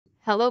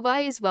Hello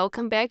guys,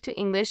 welcome back to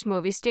English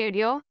Movie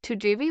Studio.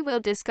 Today we will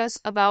discuss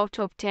about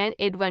top 10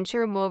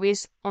 adventure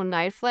movies on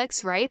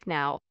Netflix right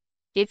now.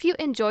 If you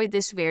enjoyed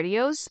these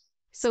videos,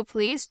 so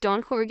please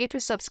don't forget to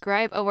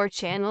subscribe our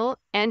channel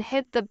and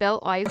hit the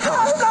bell icon.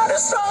 I'm not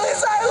as strong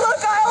as I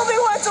look. I only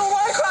went to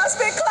one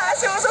CrossFit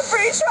class. It was a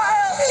free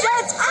trial.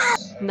 Shut up!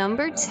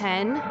 Number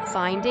 10,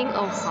 Finding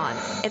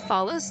Ohana. It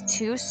follows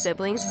two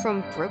siblings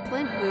from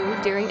Brooklyn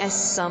who, during a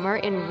summer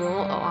in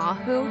rural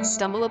Oahu,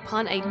 stumble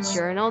upon a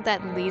journal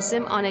that leads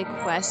them on a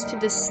quest to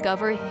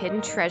discover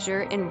hidden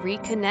treasure and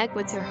reconnect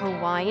with their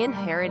Hawaiian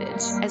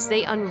heritage. As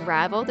they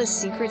unravel the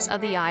secrets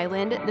of the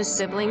island, the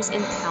siblings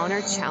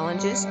encounter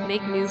challenges,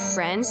 make new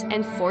friends,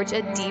 and forge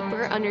a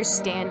deeper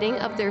understanding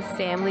of their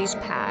family's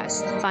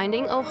past.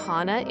 Finding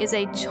Ohana is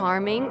a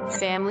charming,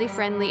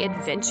 family-friendly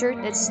adventure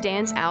that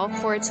stands out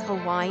for its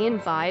Hawaiian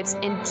vibes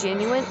and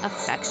genuine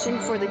affection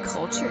for the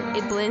culture.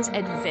 It blends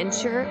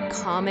adventure,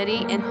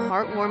 comedy, and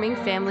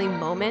heartwarming family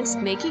moments,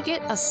 making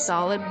it a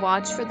solid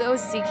watch for those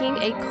seeking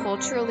a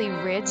culturally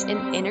rich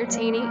and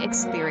entertaining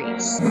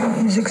experience.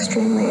 He was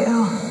extremely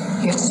ill.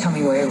 You have to tell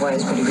me where he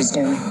was, what he was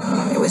doing.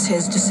 It was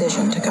his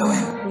decision to go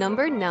in.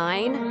 Number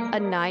 9,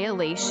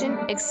 Annihilation.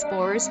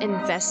 Explorers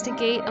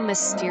investigate a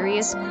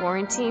mysterious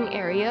quarantine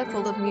area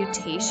full of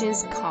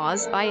mutations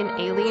caused by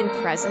an alien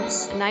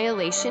presence.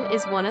 Annihilation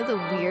is one of the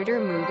weirder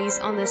movies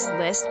on this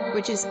list,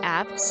 which is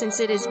apt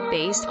since it is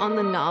based on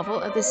the novel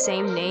of the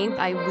same name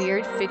by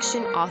weird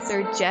fiction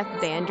author Jeff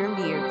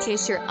Vandermeer. In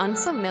case you're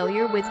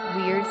unfamiliar with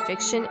weird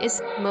fiction,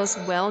 its most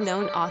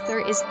well-known author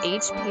is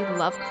H.P.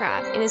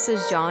 Lovecraft, and it's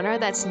a genre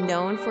that's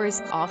known for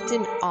its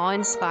often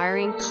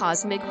awe-inspiring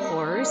cosmic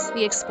horrors.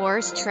 The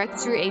explorers trek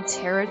through a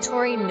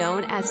territory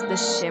known as the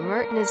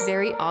Shimmer and is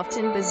very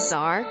often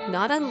bizarre.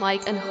 Not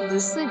unlike a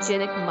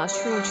hallucinogenic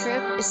mushroom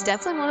trip, it's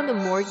definitely one of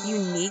the more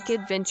unique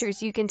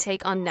adventures you can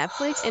take on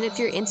Netflix, and if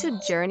you're into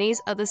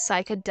journeys of the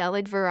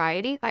psychedelic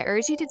variety, I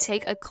urge you to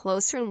take a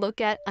closer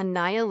look at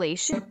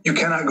Annihilation. You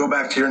cannot go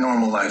back to your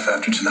normal life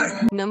after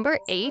tonight. Number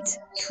 8,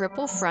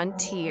 Triple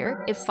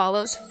Frontier. It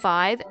follows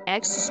 5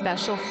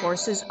 ex-Special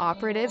Forces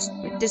operatives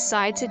who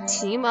decide to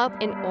team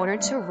up in order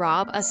to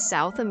rob a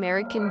South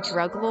American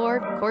drug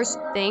lord. Of course,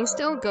 things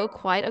don't go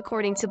quite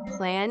according to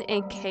plan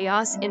and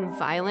chaos and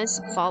violence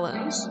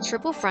follows.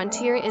 Triple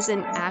Frontier is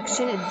an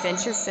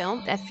action-adventure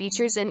film that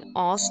features an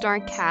all-star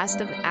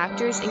cast of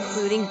actors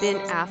including Ben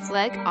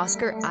Affleck,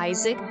 Oscar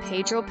Isaac,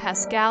 Pedro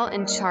Pascal,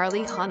 and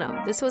Charlie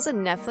Hunnam. This was a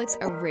Netflix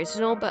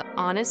original, but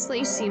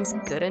honestly seems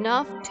good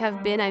enough to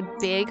have been a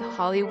big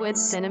Hollywood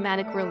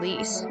cinematic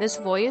release. This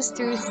voyage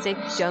through thick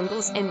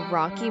jungles and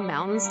rocky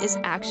mountains is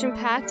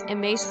action-packed and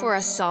makes for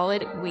a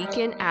solid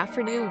weekend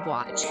afternoon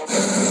watch.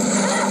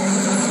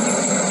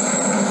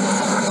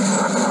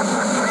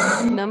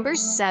 Number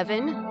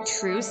 7,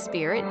 True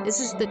Spirit. This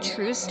is the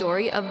true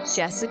story of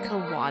Jessica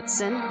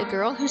Watson, the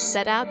girl who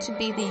set out to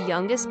be the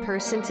youngest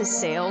person to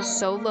sail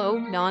solo,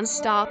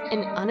 non-stop,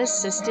 and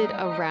unassisted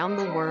around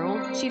the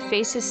world. She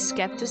faces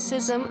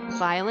skepticism,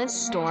 violent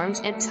storms,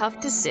 and tough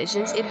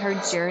decisions in her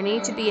journey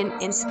to be an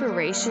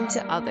inspiration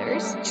to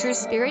others. True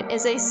Spirit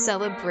is a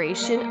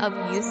celebration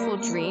of youthful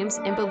dreams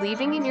and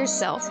believing in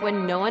yourself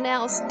when no one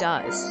else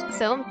does. The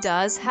film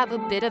does have a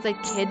bit of a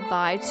kid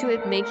vibe to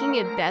it, making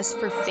it best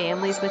for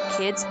families with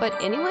kids, but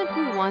anyone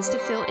who wants to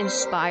feel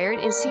inspired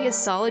and see a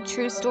solid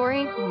true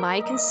story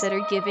might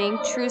consider giving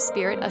True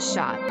Spirit a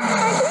shot. Are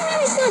you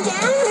really still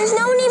down? There's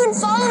no one even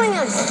following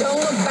us. Don't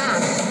look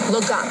back.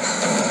 Look up.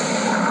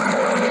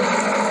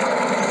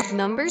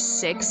 Number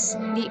 6,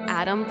 The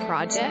Adam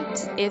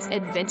Project. If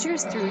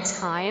adventures through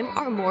time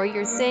are more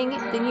your thing,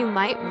 then you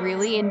might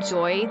really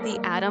enjoy The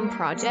Adam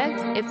Project.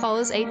 It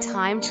follows a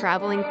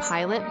time-traveling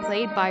pilot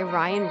played by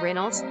Ryan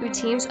Reynolds who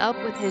teams up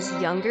with his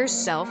younger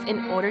self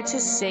in order to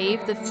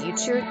save the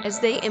future. As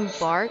they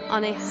embark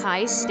on a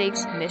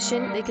high-stakes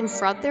mission, they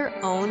confront their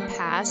own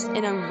past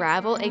and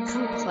unravel a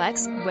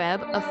complex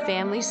web of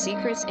family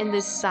secrets in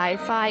this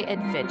sci-fi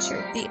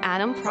adventure. The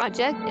Adam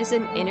Project is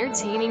an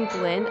entertaining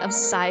blend of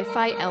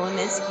sci-fi elements,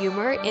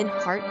 humor, and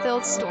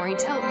heartfelt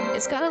storytelling.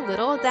 It's got a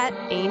little of that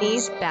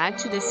 80s Back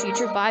to the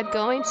Future vibe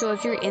going, so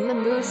if you're in the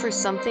mood for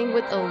something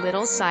with a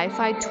little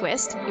sci-fi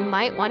twist, you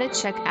might want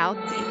to check out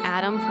The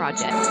Adam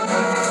Project.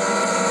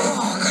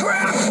 Oh,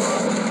 crap!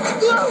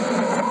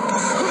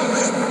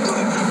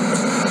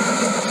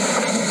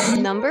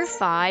 Number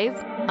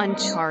 5,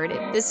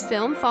 Uncharted. This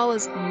film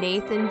follows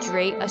Nathan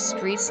Drake, a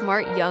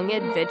street-smart young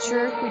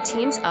adventurer who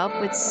teams up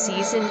with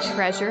seasoned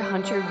treasure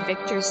hunter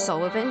Victor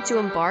Sullivan to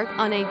embark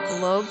on a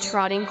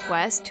globe-trotting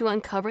quest to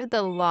uncover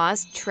the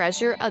lost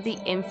treasure of the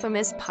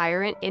infamous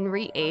pirate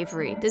Henry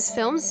Avery. This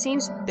film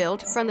seems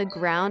built from the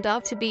ground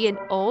up to be an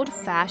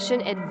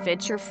old-fashioned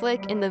adventure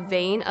flick in the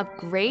vein of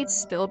great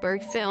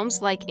Spielberg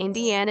films like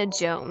Indiana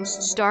Jones.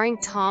 Starring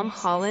Tom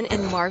Holland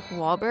and Mark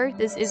Wahlberg,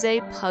 this is a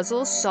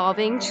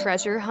puzzle-solving treasure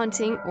treasure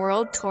hunting,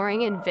 world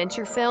touring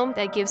adventure film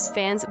that gives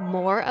fans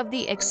more of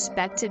the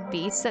expected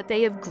beats that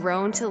they have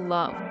grown to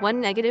love. One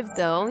negative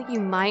though, you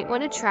might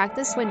want to track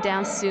this one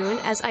down soon,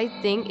 as I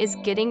think is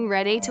getting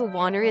ready to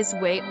wander his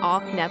way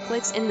off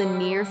Netflix in the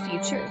near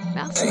future.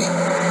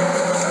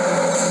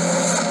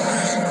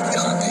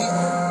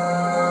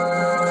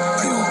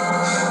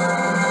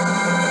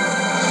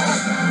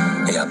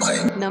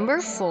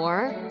 Number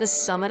 4, The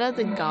Summit of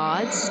the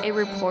Gods. A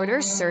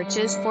reporter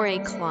searches for a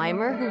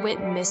climber who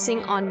went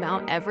missing on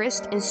Mount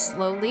Everest and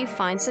slowly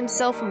finds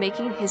himself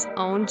making his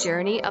own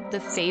journey up the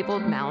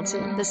fabled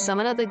mountain. The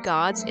Summit of the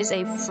Gods is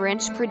a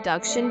French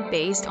production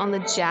based on the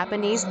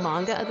Japanese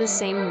manga of the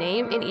same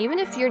name, and even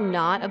if you're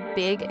not a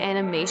big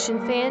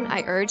animation fan,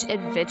 I urge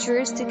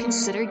adventurers to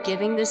consider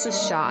giving this a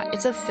shot.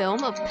 It's a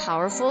film of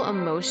powerful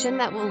emotion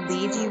that will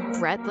leave you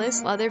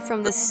breathless, whether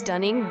from the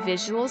stunning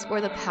visuals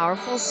or the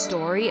powerful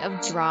story of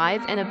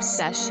drive and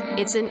obsession.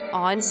 It's an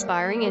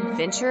awe-inspiring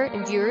adventure,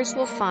 and viewers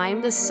will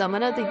find The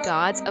Summit of the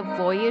Gods a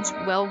voyage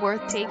well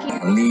worth taking.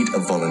 I need a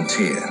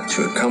volunteer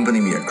to accompany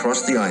me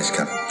across the ice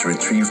cap to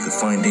retrieve the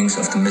findings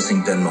of the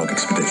missing Denmark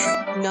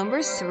expedition.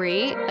 Number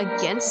 3,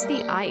 Against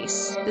the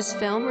Ice. This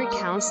film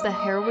recounts the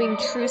harrowing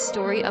true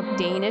story of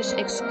Danish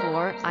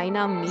explorer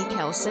Einar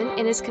Mikkelsen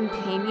and his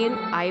companion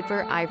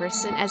Ivar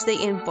Iversen as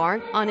they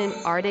embarked on an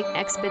Arctic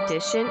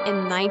expedition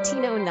in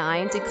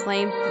 1909 to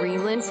claim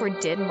Greenland for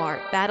Denmark.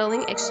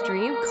 Battling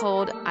extreme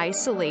cold,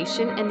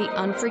 isolation, and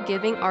the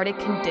unforgiving Arctic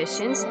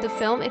conditions, the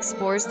film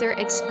explores their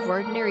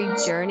extraordinary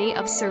journey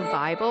of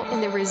survival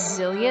and the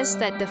resilience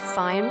that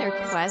defined their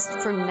quest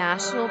for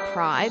national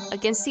pride.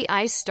 Against the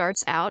Ice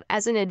starts out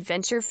as an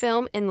adventure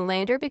film and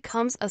later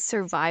becomes a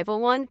survival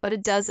one, but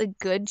it does a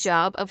good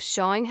job of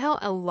showing how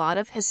a lot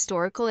of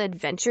historical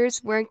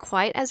adventures weren't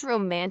quite as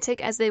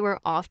romantic as they were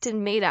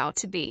often made out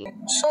to be.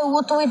 So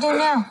what do we do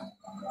now?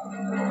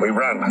 We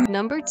run.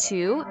 Number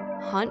 2,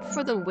 Hunt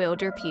for the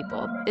Wilder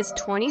People. This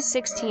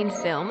 2016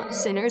 film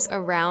centers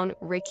around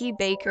Ricky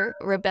Baker,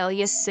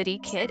 rebellious city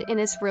kid, and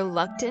his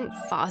reluctant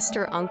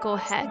foster uncle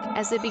Heck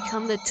as they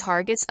become the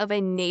targets of a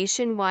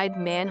nationwide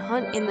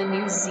manhunt in the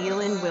New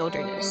Zealand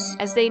wilderness.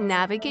 As they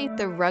navigate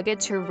the rugged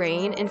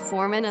terrain and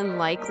form an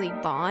unlikely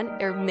bond,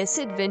 their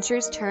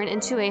misadventures turn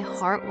into a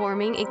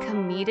heartwarming and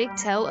comedic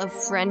tale of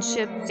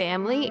friendship,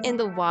 family, and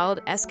the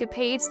wild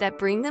escapades that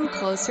bring them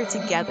closer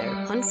together.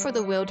 Hunt for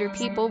the Wilder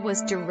People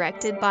was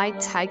directed by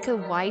Taika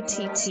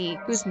Waititi,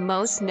 who's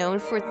most known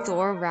for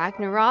Thor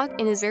Ragnarok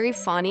and is very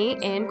funny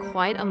and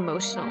quite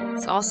emotional.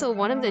 It's also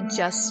one of the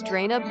just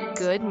straight up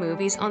good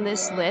movies on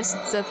this list,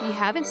 so if you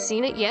haven't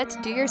seen it yet,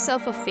 do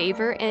yourself a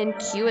favor and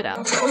cue it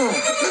up.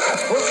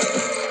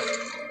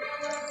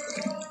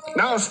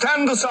 Now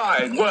stand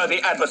aside,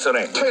 worthy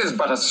adversary. 'Tis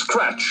but a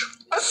scratch.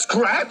 A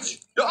scratch?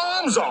 Your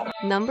arm's off!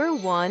 Number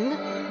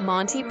 1,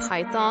 Monty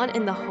Python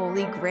and the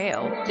Holy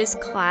Grail. This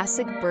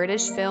classic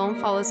British film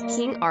follows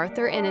King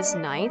Arthur and his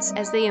knights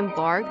as they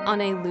embark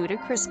on a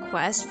ludicrous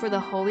quest for the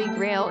Holy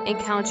Grail,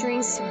 encountering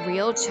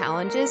surreal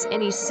challenges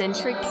and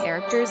eccentric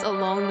characters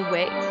along the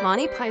way.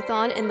 Monty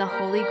Python and the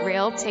Holy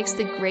Grail takes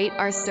the great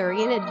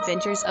Arthurian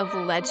adventures of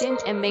legend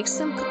and makes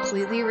them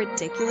completely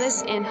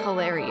ridiculous and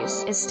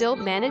hilarious. It still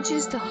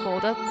manages to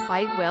hold up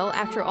quite well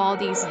after all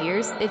these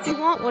years. If you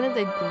want one of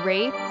the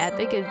great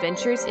epic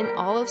adventures in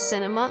all of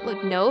cinema,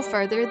 look no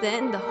further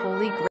than The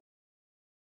Holy Grail.